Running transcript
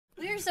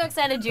so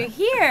excited you're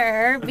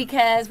here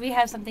because we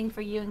have something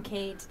for you and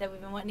Kate that we've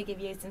been wanting to give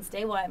you since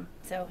day one.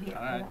 So here.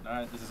 All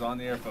right. This is on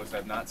the air, folks.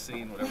 I've not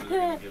seen whatever they're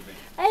going to give me.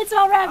 It's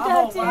all wrapped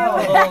up, too.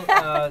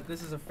 Wow.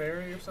 This is a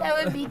fairy or something?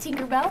 That would be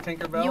Tinkerbell.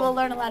 Tinkerbell? You will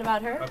learn a lot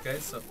about her. Okay,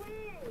 so...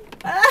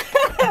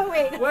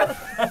 Wait. What?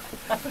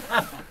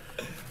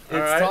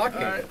 It's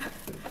talking. All right.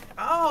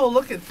 Oh,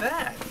 look at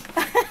that.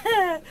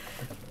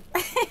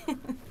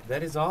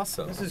 That is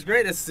awesome. This is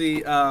great. It's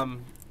the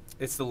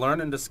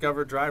Learn and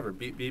Discover driver.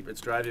 Beep, beep,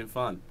 it's driving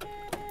fun.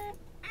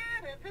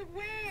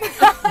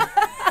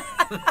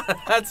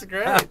 That's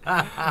great.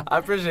 I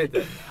appreciate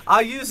that.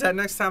 I'll use that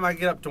next time I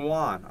get up to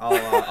Juan.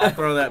 I'll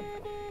throw that.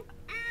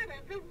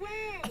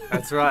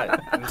 That's right.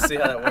 Let me see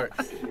how that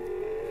works.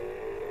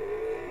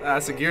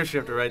 That's a gear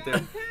shifter right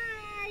there.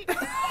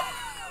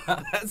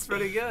 That's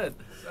pretty good.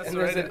 That's And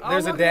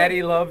there's a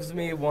Daddy Loves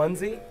Me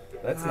onesie.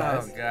 That's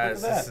nice. Oh,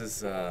 guys, this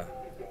is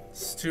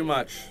it's too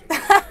much.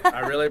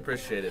 I really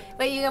appreciate it.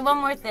 But you got one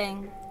more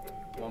thing.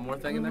 One more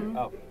thing in there?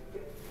 Oh.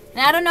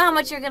 Now, I don't know how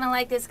much you're going to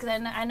like this because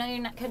I know you're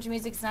not, country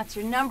music's not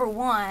your number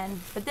one,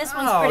 but this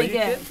one's pretty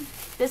good. Kidding?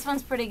 This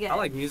one's pretty good. I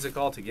like music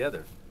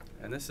altogether.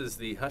 And this is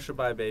the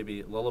Hushabye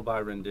Baby lullaby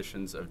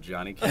renditions of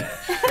Johnny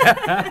Cash.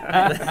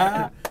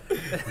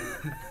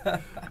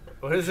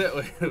 What is it?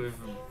 We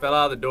fell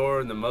out of the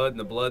door in the mud and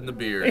the blood and the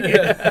beer.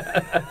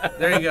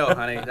 There you go,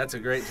 honey. That's a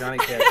great Johnny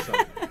Cash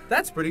song.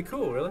 That's pretty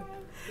cool, really.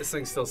 This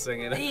thing's still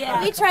singing.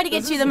 Yeah, we try to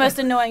get you the most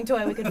annoying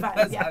toy we could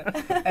find. Yeah.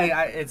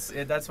 Hey,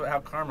 that's how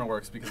karma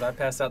works because I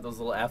pass out those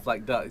little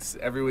Aflac ducks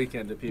every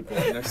weekend to people,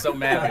 and they're so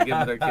mad when I give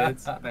them to their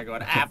kids. And they're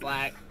going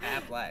Aflac,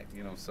 Aflac,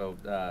 So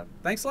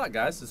thanks a lot,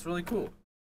 guys. It's really cool.